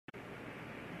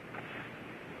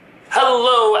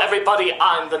everybody,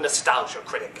 I'm the Nostalgia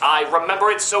Critic. I remember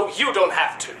it so you don't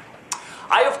have to.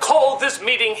 I have called this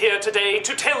meeting here today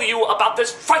to tell you about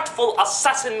this frightful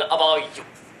assassin of our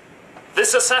youth.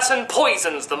 This assassin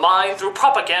poisons the mind through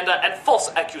propaganda and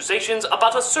false accusations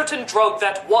about a certain drug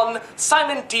that one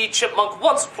Simon D. Chipmunk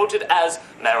once quoted as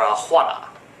marijuana.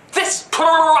 This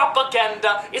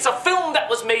propaganda is a film that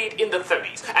was made in the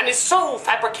 30s and is so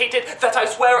fabricated that I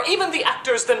swear even the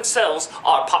actors themselves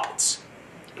are puppets.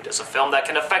 It is a film that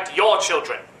can affect your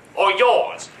children, or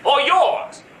yours, or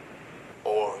yours,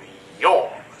 or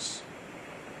yours.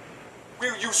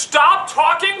 Will you stop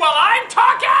talking while I'm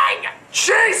talking?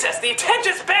 Jesus, the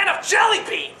attention span of jelly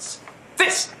beans!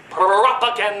 This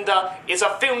propaganda is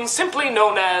a film simply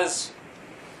known as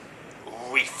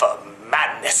Reefer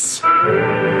Madness.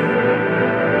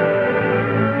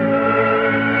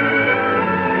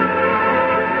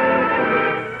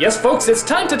 Yes, folks, it's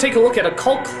time to take a look at a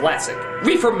cult classic,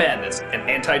 Reefer Madness, an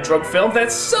anti-drug film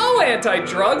that's so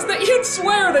anti-drugs that you'd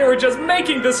swear they were just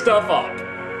making this stuff up.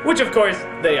 Which, of course,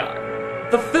 they are.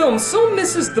 The film so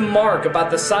misses the mark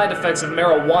about the side effects of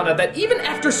marijuana that even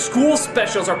after-school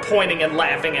specials are pointing and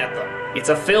laughing at them. It's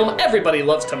a film everybody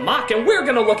loves to mock, and we're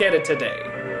gonna look at it today.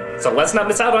 So let's not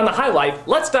miss out on the highlight.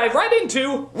 Let's dive right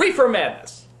into Reefer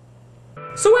Madness.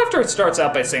 So after it starts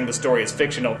out by saying the story is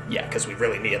fictional, yeah, because we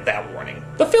really needed that warning,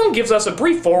 the film gives us a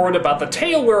brief forward about the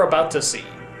tale we're about to see.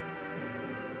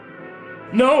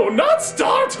 No, not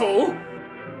startle!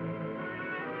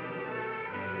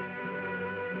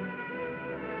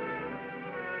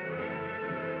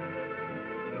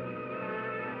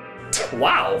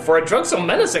 Wow, for a drug so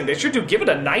menacing, they sure do give it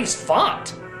a nice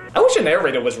font. I wish a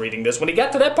narrator was reading this. When he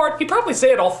got to that part, he'd probably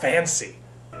say it all fancy.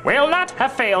 Will not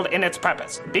have failed in its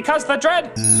purpose, because the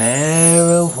dread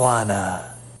marijuana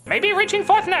may be reaching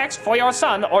forth next for your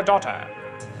son or daughter.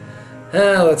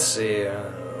 Let's see,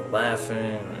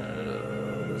 laughing,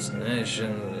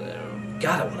 hallucination,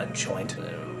 God, I want a joint.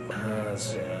 Let's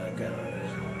see,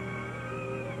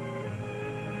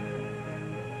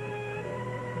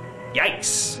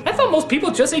 Yikes! I thought most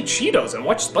people just ate Cheetos and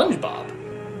watched SpongeBob.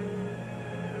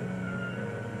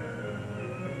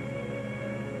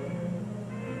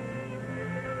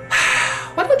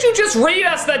 Why don't you just read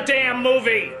us the damn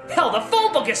movie? Hell, the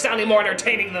phone book is sounding more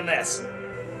entertaining than this.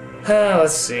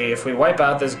 Let's see, if we wipe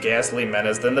out this ghastly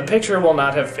menace, then the picture will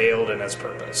not have failed in its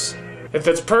purpose. If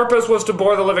its purpose was to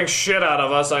bore the living shit out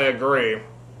of us, I agree.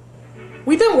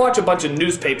 We then watch a bunch of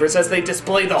newspapers as they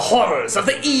display the horrors of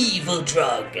the evil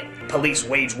drug. Police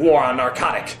wage war on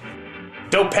narcotic.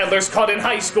 Dope peddlers caught in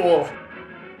high school.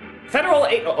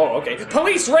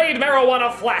 Police raid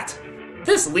marijuana flat.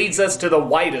 This leads us to the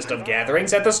widest of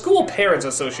gatherings at the School Parents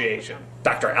Association.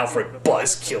 Dr. Alfred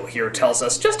Buzzkill here tells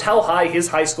us just how high his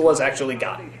high school has actually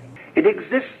gotten. It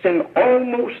exists in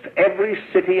almost every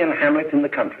city and hamlet in the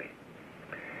country.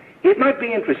 It might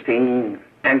be interesting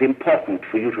and important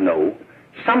for you to know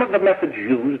some of the methods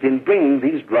used in bringing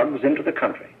these drugs into the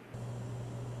country.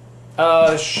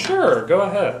 Sure, go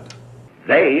ahead.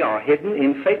 They are hidden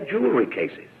in fake jewelry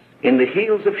cases, in the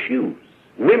heels of shoes,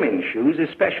 women's shoes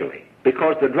especially,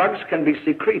 because the drugs can be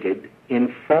secreted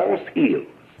in false heels.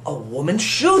 A woman's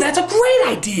shoe? That's a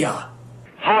great idea!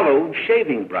 Hollowed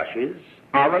shaving brushes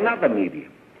are another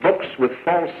medium. Books with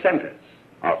false centers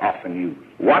are often used.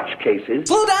 Watch cases...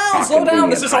 Slow down,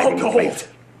 this is all gold!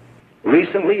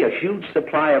 Recently, a huge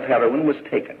supply of heroin was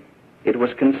taken. It was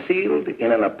concealed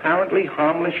in an apparently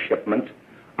harmless shipment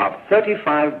of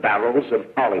 35 barrels of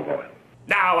olive oil.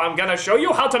 Now I'm gonna show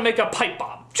you how to make a pipe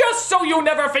bomb, just so you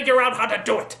never figure out how to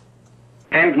do it!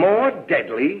 And more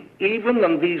deadly, even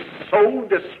than these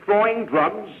soul-destroying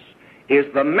drugs,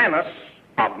 is the menace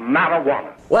of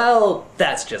marijuana. Well,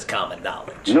 that's just common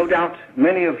knowledge. No doubt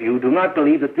many of you do not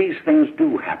believe that these things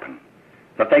do happen,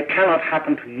 that they cannot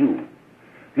happen to you.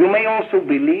 You may also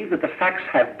believe that the facts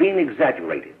have been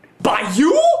exaggerated. By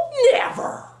you?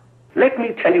 Never! Let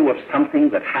me tell you of something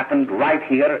that happened right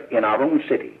here in our own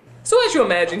city. So as you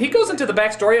imagine, he goes into the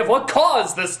backstory of what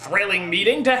caused this thrilling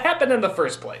meeting to happen in the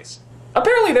first place.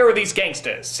 Apparently there were these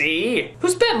gangsters, see, who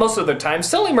spent most of their time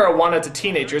selling marijuana to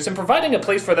teenagers and providing a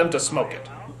place for them to smoke it.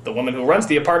 The woman who runs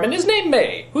the apartment is named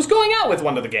May, who's going out with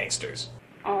one of the gangsters.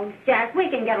 Oh, Jack, we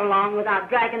can get along without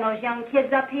dragging those young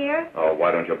kids up here. Oh,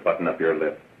 why don't you button up your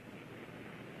lip?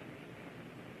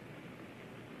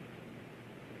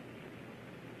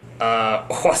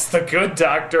 What's the good,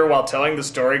 doctor, while telling the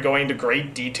story going into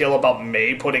great detail about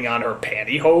May putting on her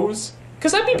pantyhose?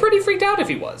 Cause I'd be pretty freaked out if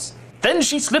he was. Then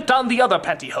she slipped on the other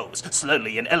pantyhose.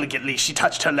 Slowly and elegantly she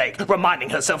touched her leg,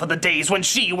 reminding herself of the days when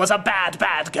she was a bad,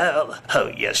 bad girl.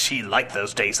 Oh yes, she liked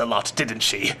those days a lot, didn't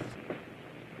she?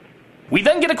 We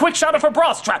then get a quick shot of her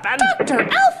bra strap and... Dr.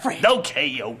 Alfred!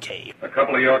 Okay. A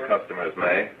couple of your customers,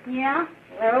 May. Yeah?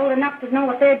 They're old enough to know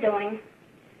what they're doing.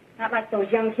 Not like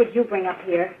those young kids you bring up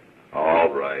here. All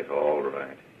right.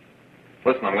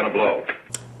 Listen, I'm gonna blow.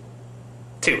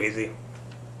 Too easy.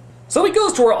 So he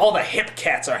goes to where all the hip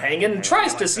cats are hanging and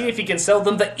tries to see if he can sell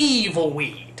them the evil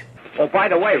weed. Oh, by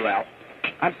the way, Ralph,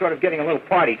 I'm sort of getting a little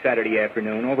party Saturday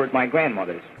afternoon over at my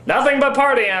grandmother's. Nothing but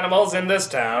party animals in this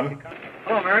town.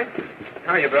 Hello, Mary.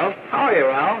 How are you, Bill? How are you,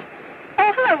 Ralph?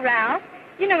 Oh, hello, Ralph.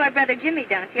 You know my brother Jimmy,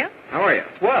 don't you? How are you?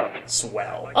 Swell.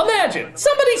 Swell. Imagine,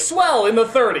 somebody swell in the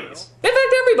 30s. In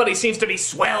fact, everybody seems to be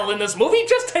swell in this movie.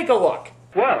 Just take a look.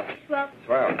 Swell.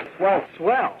 Well,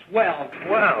 Swell.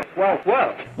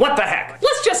 What the heck?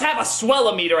 Let's just have a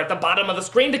swellometer at the bottom of the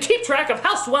screen to keep track of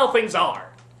how swell things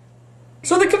are.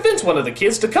 So they convince one of the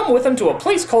kids to come with them to a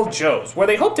place called Joe's, where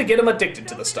they hope to get him addicted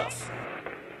to the stuff.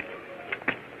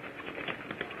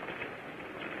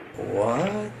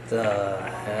 What the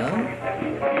hell?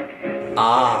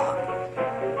 Ah.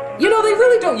 You know, they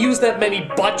really don't use that many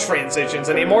butt transitions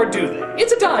anymore, do they?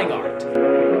 It's a dying art.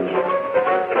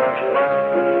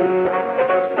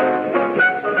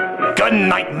 Good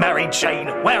night, Mary Jane,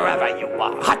 wherever you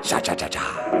are.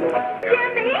 Ha-cha-cha-cha-cha.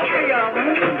 Jimmy!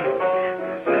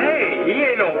 Hey, he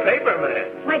ain't no paper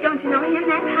man. Why don't you know him?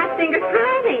 That hot fingered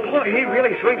Curly. Boy, he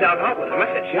really swings out hot with a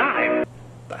mess of jive.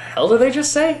 The hell did they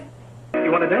just say? You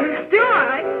want to dance? Do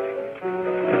I?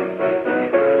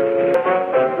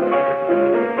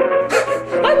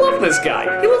 I love this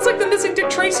guy. He looks like the missing Dick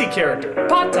Tracy character,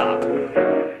 Pot Top.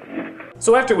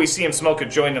 So after we see him smoke a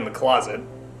joint in the closet,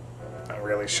 not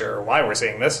really sure why we're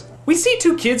seeing this, we see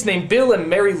two kids named Bill and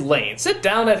Mary Lane sit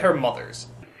down at her mother's.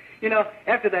 You know,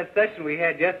 after that session we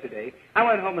had yesterday, I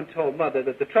went home and told Mother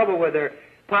that the trouble with her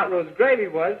pot roast gravy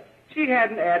was she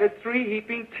hadn't added 3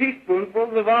 heaping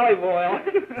teaspoonfuls of olive oil.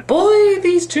 Boy,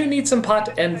 these two need some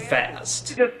pot and fast.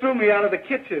 She just threw me out of the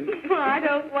kitchen. Oh, I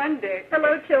don't wonder.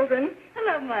 Hello, children.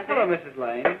 Hello, Mother. Hello, Mrs.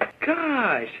 Lane.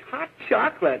 Gosh, hot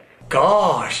chocolate.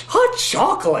 Gosh, hot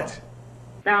chocolate.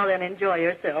 Now then, enjoy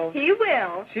yourself. He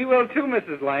will. She will too,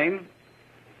 Mrs. Lane.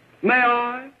 May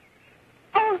I?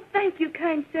 Oh, thank you,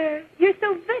 kind sir. You're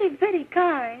so very, very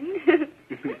kind.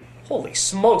 Holy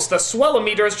smokes, the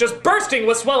swellometer is just bursting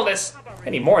with swellness.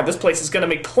 Any more and this place is gonna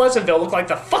make Pleasantville look like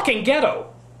the fucking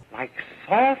ghetto. Like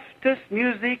softest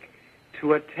music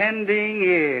to attending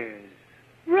ears.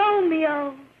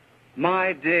 Romeo,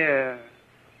 My dear,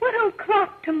 what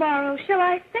o'clock tomorrow shall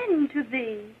I send to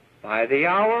thee? by the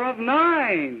hour of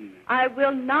 9. I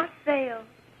will not fail.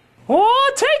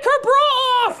 Oh, take her bra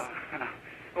off!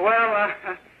 Well,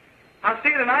 I'll see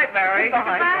you tonight, Mary.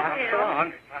 Goodbye, Bill. So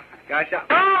long. Gosh,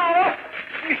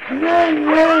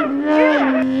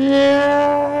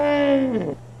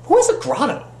 Who is a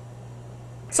grotto?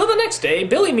 So the next day,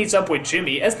 Billy meets up with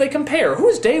Jimmy as they compare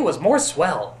whose day was more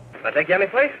swell. I take you any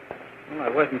place? Well, I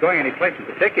wasn't going any place in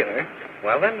particular.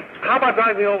 Well, then, how about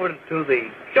driving me over to the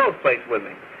Joe's place with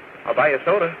me? I'll buy you a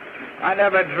soda. I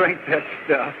never drink that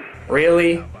stuff.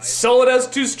 Really? Soda's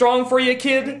too strong for you,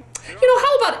 kid? You know,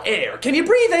 how about air? Can you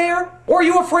breathe air? Or are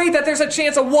you afraid that there's a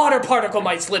chance a water particle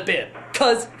might slip in?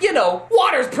 'Cause, you know,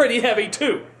 water's pretty heavy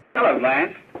too. Hello,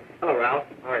 Lance. Hello, Ralph.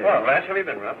 How are you? Hello, Lance. How have you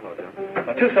been, Ralph?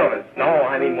 Hello, 2 sodas. No,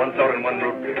 I mean 1 soda and 1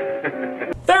 root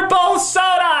beer. They're both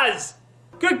sodas!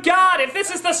 Good God, if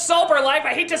this is the sober life,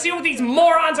 I hate to see what these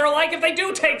morons are like if they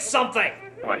do take something.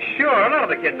 Why, sure. None of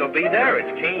the kids will be there.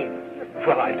 It's Keen.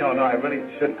 Well, I don't know. I really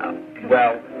shouldn't.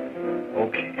 Well,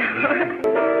 okay.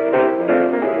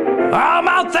 I'm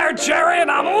out there, Jerry, and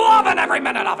I'm loving every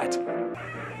minute of it.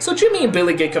 So Jimmy and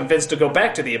Billy get convinced to go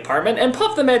back to the apartment and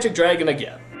puff the magic dragon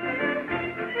again.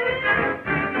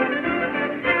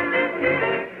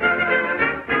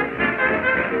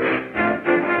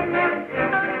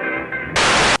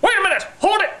 Wait a minute!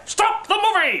 Hold it! Stop the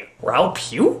movie! Ralph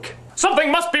puke?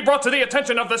 Something must be brought to the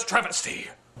attention of this travesty.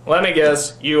 Let me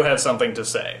guess, you have something to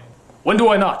say. When do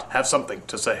I not have something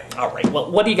to say? Alright, well,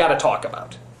 what do you gotta talk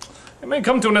about? It may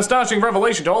come to an astonishing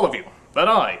revelation to all of you, that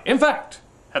I, in fact,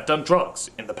 have done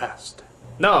drugs in the past.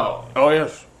 No. Oh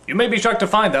yes. You may be shocked to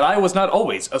find that I was not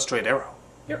always a straight arrow.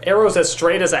 Your arrow's as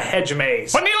straight as a hedge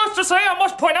maze. But needless to say, I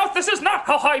must point out this is not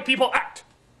how high people act.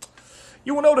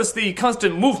 You will notice the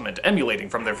constant movement emulating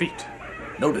from their feet.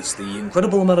 Notice the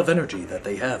incredible amount of energy that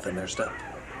they have in their step.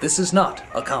 This is not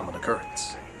a common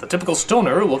occurrence. The typical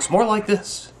stoner looks more like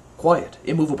this. Quiet,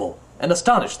 immovable, and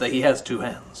astonished that he has 2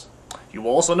 hands. You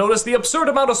will also notice the absurd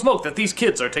amount of smoke that these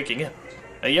kids are taking in.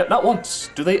 And yet not once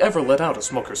do they ever let out a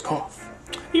smoker's cough.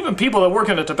 Even people that work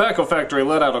in a tobacco factory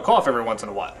let out a cough every once in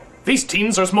a while. These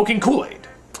teens are smoking Kool-Aid.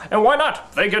 And why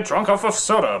not? They get drunk off of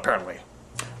soda, apparently.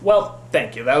 Well,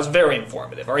 thank you. That was very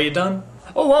informative. Are you done?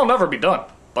 Oh, I'll never be done.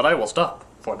 But I will stop.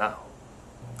 For now.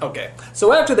 Okay,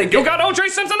 so after they get— You got O.J.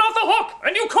 Simpson off the hook!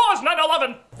 And you caused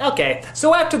 9/11! Okay,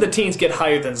 so after the teens get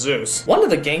higher than Zeus, one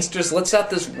of the gangsters lets out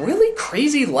this really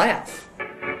crazy laugh.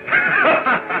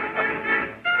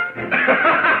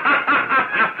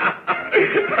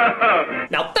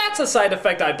 Now that's a side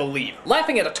effect I believe.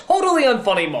 Laughing at a totally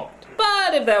unfunny moment.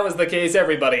 But if that was the case,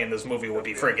 everybody in this movie would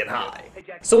be friggin' high.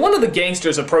 So one of the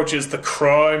gangsters approaches the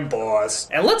crime boss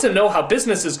and lets him know how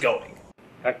business is going.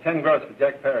 That's 10 gross for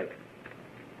Jack Perry.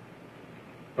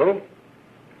 Who?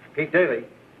 Pete Daly.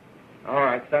 All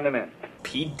right, send him in.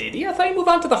 Pete Diddy? I thought you moved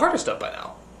on to the harder stuff by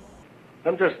now.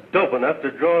 I'm just dope enough to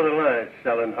draw the line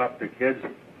selling hop to kids.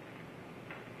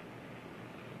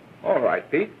 All right,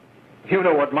 Pete. You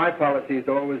know what my policy's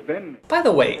always been. By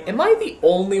the way, am I the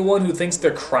only one who thinks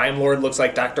their crime lord looks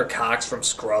like Dr. Cox from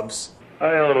Scrubs?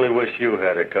 I only wish you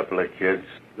had a couple of kids.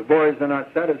 The boys are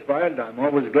not satisfied. I'm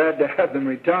always glad to have them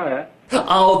retire.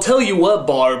 I'll tell you what,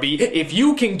 Barbie, if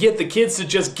you can get the kids to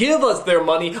just give us their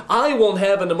money, I won't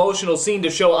have an emotional scene to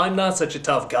show I'm not such a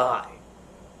tough guy.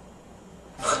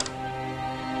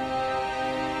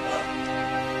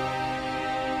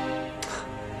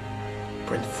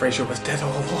 Brendan Fraser was dead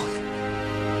all along.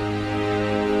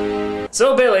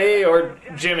 So Billy, or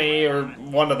Jimmy, or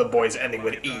one of the boys ending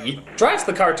with E, drives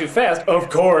the car too fast, of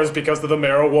course because of the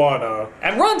marijuana,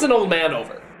 and runs an old man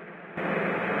over.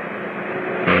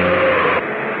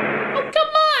 Oh, come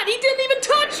on! He didn't even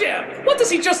touch him! What, does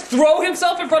he just throw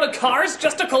himself in front of cars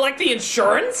just to collect the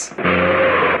insurance?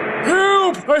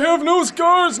 Help! I have no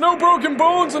scars, no broken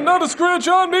bones, and not a scratch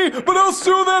on me, but I'll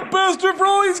sue that bastard for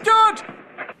all he's got!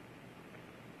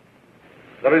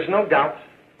 There is no doubt.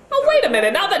 Oh, wait a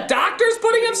minute, now the doctor's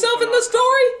putting himself in the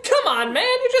story? Come on, man,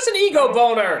 you're just an ego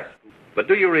boner. But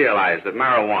do you realize that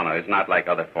marijuana is not like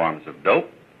other forms of dope?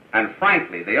 And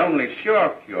frankly, the only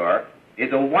sure cure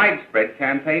is a widespread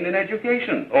campaign in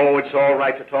education. Oh, it's all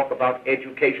right to talk about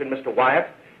education, Mr. Wyatt.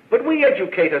 But we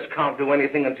educators can't do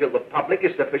anything until the public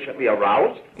is sufficiently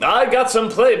aroused. I got some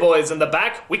playboys in the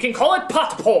back. We can call it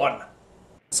pot porn.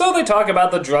 So they talk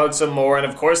about the drug some more, and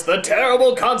of course the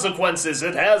terrible consequences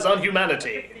it has on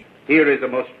humanity. Here is a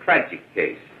most tragic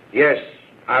case. Yes,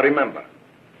 I remember.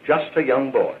 Just a young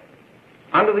boy.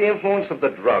 Under the influence of the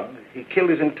drug, he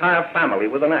killed his entire family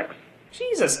with an axe.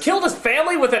 Jesus, killed his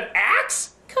family with an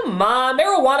axe? Come on,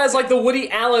 marijuana is like the Woody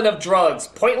Allen of drugs.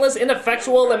 Pointless,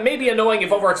 ineffectual, and maybe annoying if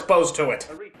overexposed to it.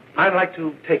 I'd like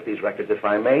to take these records, if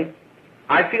I may.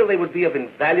 I feel they would be of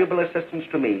invaluable assistance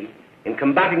to me in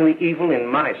combating the evil in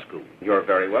my school. You're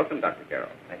very welcome, Dr. Carroll.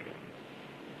 Thank you.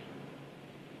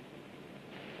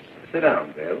 Sit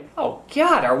down, Bill. Oh,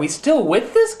 God, are we still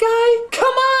with this guy?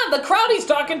 Come on, the crowd he's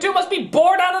talking to must be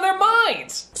bored out of their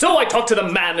minds. So I talked to the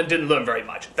man and didn't learn very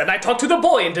much. Then I talked to the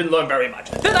boy and didn't learn very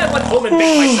much. Then I went home and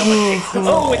baked myself a cake.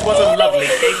 Oh, it was a lovely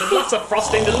cake with lots of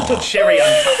frosting and a little cherry on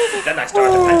top. Then I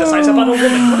started to fantasize about a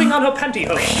woman putting on her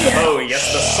pantyhose. Oh,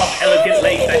 yes, the soft, elegant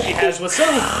leg that she has was so...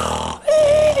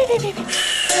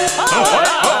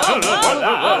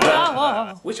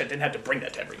 Wish I didn't have to bring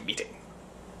that to every meeting.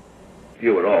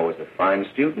 You were always a fine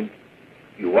student.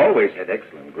 You always had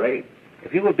excellent grades.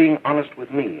 If you were being honest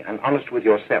with me and honest with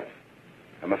yourself,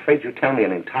 I'm afraid you tell me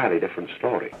an entirely different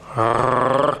story.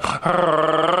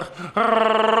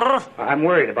 I'm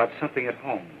worried about something at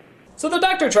home. So the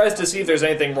doctor tries to see if there's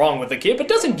anything wrong with the kid, but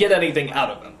doesn't get anything out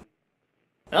of him.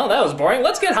 Well, that was boring.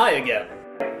 Let's get high again.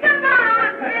 Come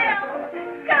on,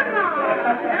 Bill. Come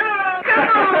on.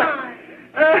 Come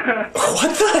on.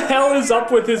 What the hell is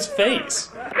up with his face?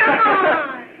 Come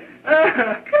on.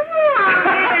 Come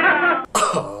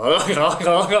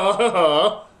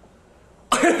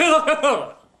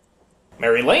on.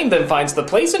 Mary Lane then finds the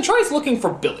place and tries looking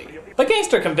for Billy. The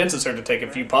gangster convinces her to take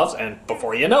a few puffs, and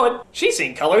before you know it, she's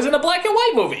seen colors in a black and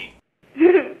white movie.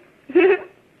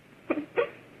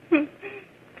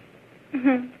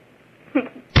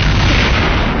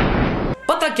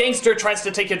 But the gangster tries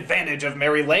to take advantage of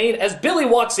Mary Lane as Billy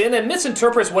walks in and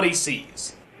misinterprets what he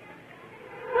sees.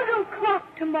 What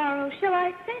o'clock tomorrow shall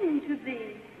I send to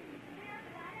thee?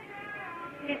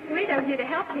 It's sweet of you to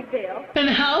help me, Bill. And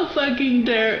how fucking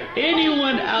dare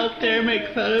anyone out there make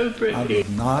fun of I Brittany? did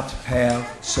not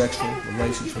have sexual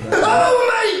relations with that girl. Oh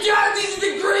my God, this is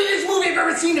the greatest movie I've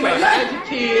ever seen in my life. Hide your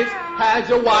kids, hide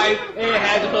your wife, and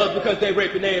hide your husband because they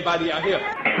raping everybody out here.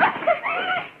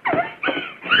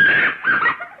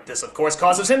 This, of course,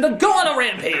 causes him to go on a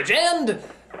rampage and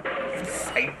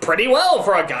fight pretty well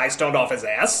for a guy stoned off his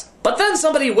ass. But then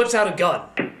somebody whips out a gun.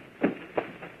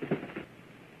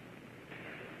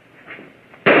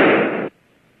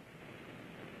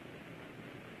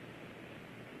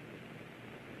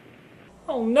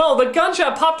 Oh no, the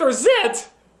gunshot popped her zit!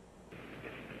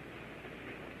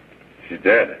 She's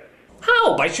dead.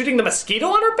 How? By shooting the mosquito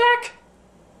on her back?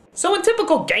 So in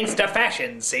typical gangsta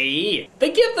fashion, see?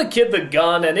 They give the kid the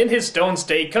gun and in his stone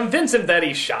state convince him that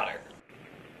he shot her.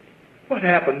 What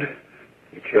happened?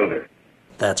 You killed her.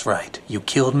 That's right. You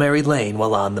killed Mary Lane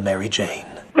while on the Mary Jane.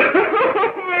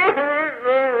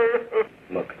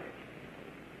 Look.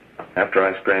 After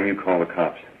I scram, you call the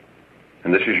cops.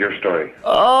 And this is your story.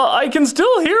 I can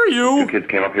still hear you. Two kids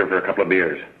came up here for a couple of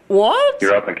beers. What?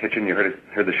 You're out in the kitchen, you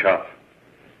heard the shots.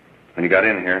 When you got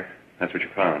in here, that's what you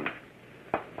found.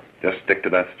 Just stick to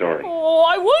that story. Oh,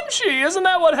 why wouldn't she? Isn't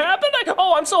that what happened?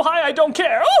 I'm so high I don't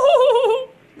care.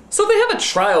 So they have a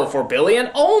trial for Billy, and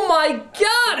oh my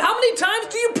god, how many times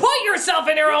do you put yourself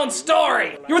in your own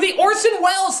story? You're the Orson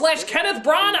Welles / Kenneth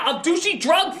Branagh of douchey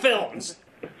drug films.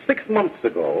 6 months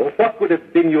ago, what would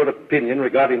have been your opinion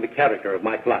regarding the character of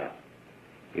my client?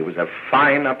 He was a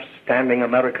fine, upstanding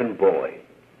American boy.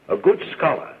 A good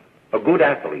scholar. A good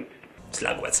athlete.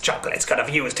 Slugworth's chocolates could have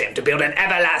used him to build an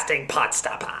everlasting pot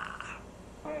stopper.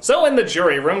 So in the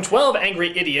jury room, 12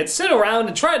 angry idiots sit around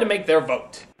and try to make their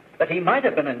vote. But he might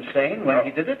have been insane when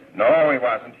he did it. No, he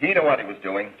wasn't. He knew what he was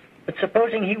doing. But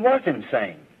supposing he was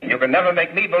insane? You can never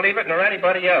make me believe it nor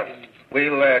anybody else.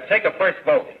 We'll take a first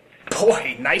vote.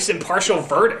 Boy, nice impartial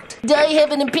verdict. I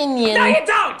have an opinion. No, you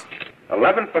don't!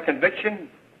 11 for conviction,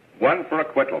 1 for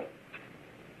acquittal.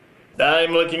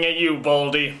 I'm looking at you,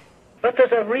 Baldy. But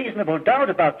there's a reasonable doubt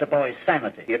about the boy's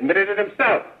sanity. He admitted it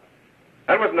himself.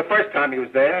 That wasn't the first time he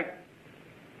was there.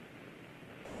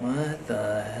 What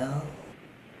the hell?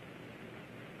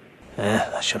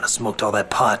 I shouldn't have smoked all that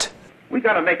pot. We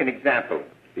gotta make an example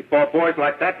before boys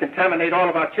like that contaminate all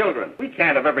of our children. We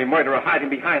can't have every murderer hiding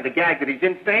behind the gag that he's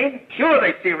insane. Sure,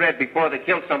 they see red before they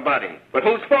kill somebody. But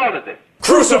whose fault is it?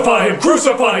 Crucify him!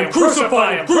 Crucify him!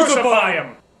 Crucify him! Crucify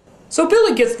him! So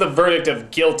Billy gets the verdict of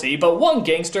guilty, but one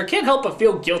gangster can't help but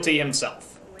feel guilty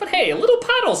himself. But hey, a little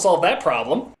pot will solve that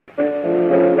problem.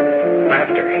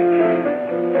 Faster.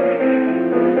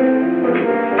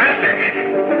 Faster!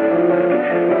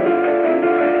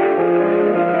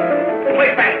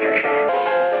 Way faster!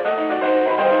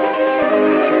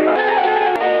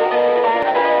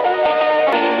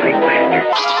 Way faster!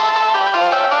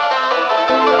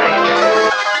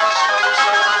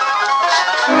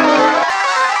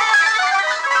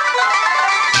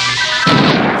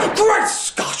 Great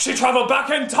Scott, she traveled back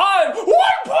in time! 1.21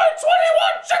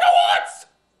 gigawatts!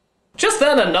 Just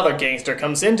then, another gangster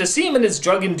comes in to see him in his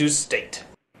drug-induced state.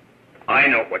 I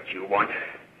know what you want.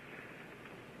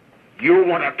 You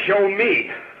want to kill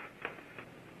me.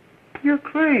 You're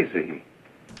crazy.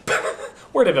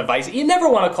 Word of advice, you never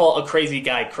want to call a crazy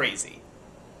guy crazy.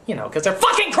 You know, because they're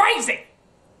fucking crazy!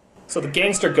 So the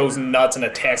gangster goes nuts and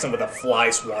attacks him with a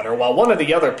fly swatter, while one of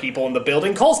the other people in the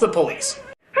building calls the police.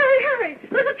 Hurry, hurry!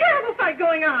 There's a terrible fight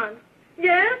going on.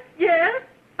 Yes, yes.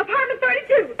 Apartment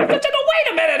 32. But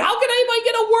wait a minute! How can anybody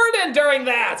get a word in during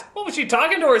that? What, was she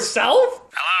talking to herself?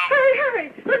 Hello? Hurry,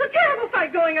 hurry! There's a terrible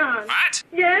fight going on. What?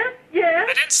 Yes, yes.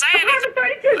 I didn't say Apartment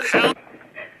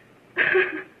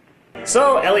 32.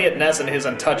 So Elliot Ness and his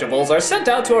untouchables are sent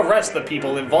out to arrest the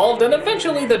people involved, and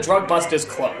eventually the drug bust is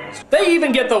closed. They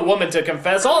even get the woman to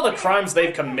confess all the crimes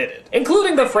they've committed,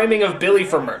 including the framing of Billy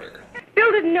for murder.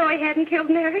 Bill didn't know he hadn't killed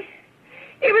Mary.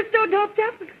 He was so doped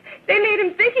up. They made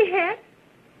him think he had.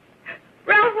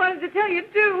 Ralph wanted to tell you,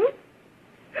 too.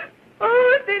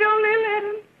 Oh, if they'd only let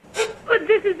him. But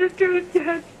this is the truth,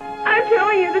 Judge. I'm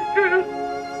telling you the truth.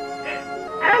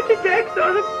 After Jack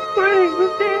saw the poor thing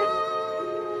was dead,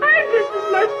 I'm just as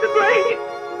much to blame.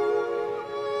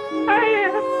 I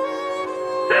am.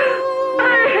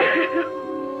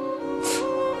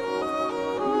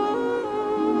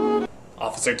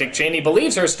 Officer Dick Cheney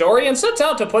believes her story and sets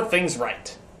out to put things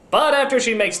right. But after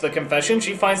she makes the confession,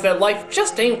 she finds that life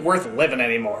just ain't worth living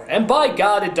anymore. And by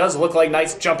God, it does look like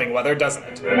nice jumping weather, doesn't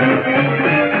it?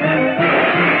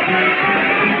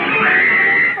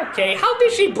 Okay, how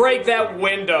did she break that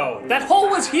window? That hole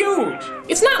was huge.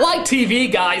 It's not like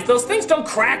TV, guys. Those things don't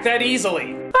crack that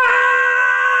easily.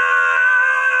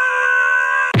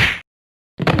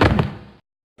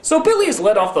 So Billy is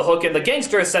let off the hook and the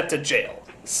gangster is sent to jail.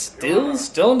 Still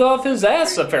stoned off his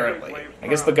ass, apparently. I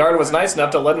guess the guard was nice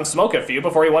enough to let him smoke a few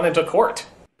before he went into court.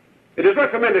 It is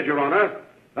recommended, Your Honor,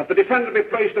 that the defendant be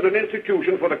placed in an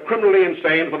institution for the criminally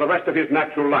insane for the rest of his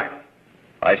natural life.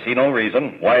 I see no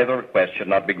reason why the request should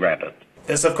not be granted.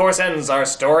 This, of course, ends our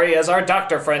story as our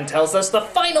doctor friend tells us the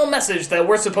final message that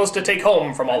we're supposed to take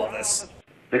home from all of this.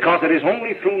 Because it is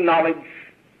only through knowledge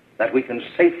that we can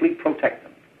safely protect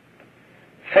them.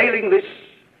 Failing this,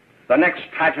 the next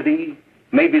tragedy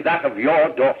may be that of your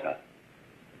daughter,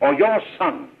 or your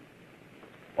son,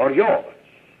 or yours,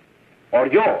 or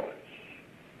yours,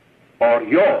 or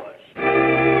yours.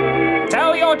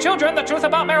 Tell your children the truth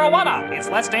about marijuana. It's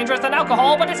less dangerous than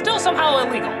alcohol, but it's still somehow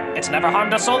illegal. It's never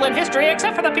harmed a soul in history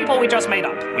except for the people we just made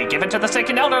up. We give it to the sick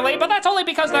and elderly, but that's only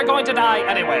because they're going to die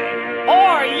anyway.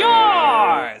 Or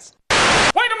yours!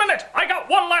 Wait a minute! I got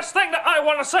one last thing that I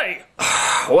want to say.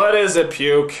 What is it,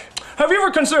 Puke? Have you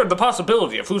ever considered the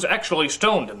possibility of who's actually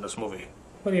stoned in this movie?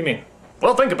 What do you mean?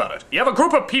 Well, think about it. You have a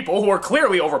group of people who are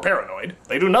clearly over-paranoid.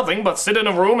 They do nothing but sit in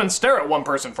a room and stare at one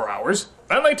person for hours.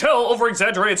 Then they tell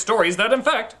over-exaggerated stories that, in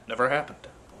fact, never happened.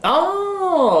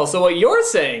 Oh, so what you're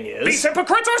saying is... These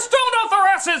hypocrites are stoned off their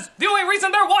asses! The only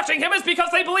reason they're watching him is because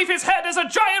they believe his head is a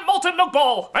giant molten milk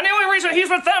ball! And the only reason he's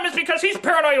with them is because he's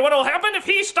paranoid what'll happen if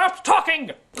he stops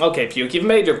talking! Okay, Puke, you've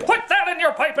made your point. Put that in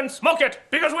your pipe and smoke it!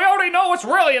 Because we already know what's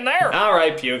really in there!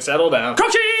 Alright, Puke, settle down.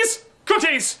 Cookies!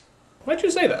 Cookies! Why'd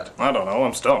you say that? I don't know,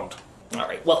 I'm stoned.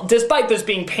 Alright, well, despite this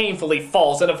being painfully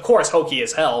false and of course hokey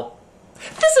as hell,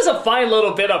 this is a fine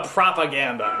little bit of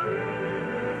propaganda.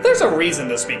 There's a reason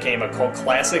this became a cult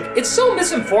classic. It's so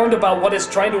misinformed about what it's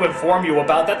trying to inform you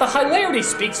about that the hilarity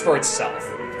speaks for itself.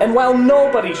 And while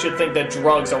nobody should think that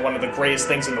drugs are one of the greatest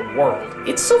things in the world,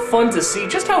 it's so fun to see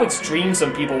just how extreme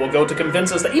some people will go to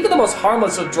convince us that even the most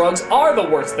harmless of drugs are the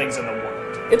worst things in the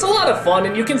world. It's a lot of fun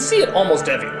and you can see it almost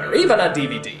everywhere, even on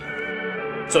DVD.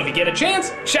 So if you get a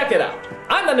chance, check it out.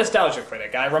 I'm the Nostalgia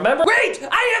Critic, I remember— Wait!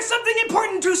 I have something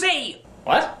important to say!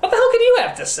 What? What the hell can you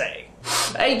have to say?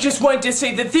 I just want to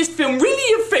say that this film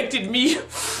really affected me.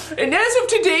 And as of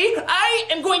today, I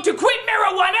am going to quit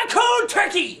marijuana cold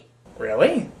turkey!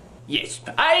 Really? Yes.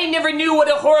 I never knew what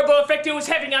a horrible effect it was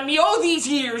having on me all these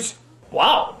years.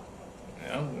 Wow.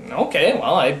 Okay,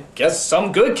 well, I guess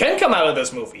some good can come out of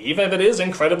this movie, even if it is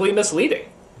incredibly misleading.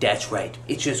 That's right.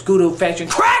 It's just good old-fashioned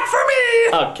crack for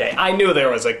me! Okay, I knew there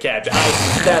was a catch.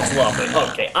 That's lovely.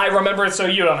 Okay, I remember it so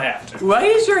you don't have to. Why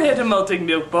is your head a melting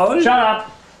milk ball? Shut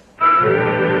up!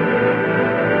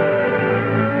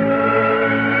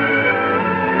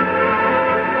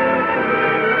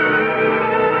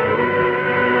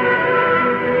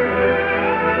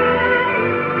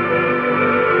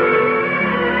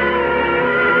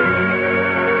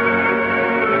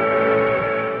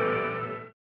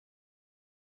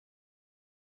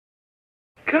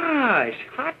 Gosh,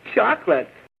 hot chocolate.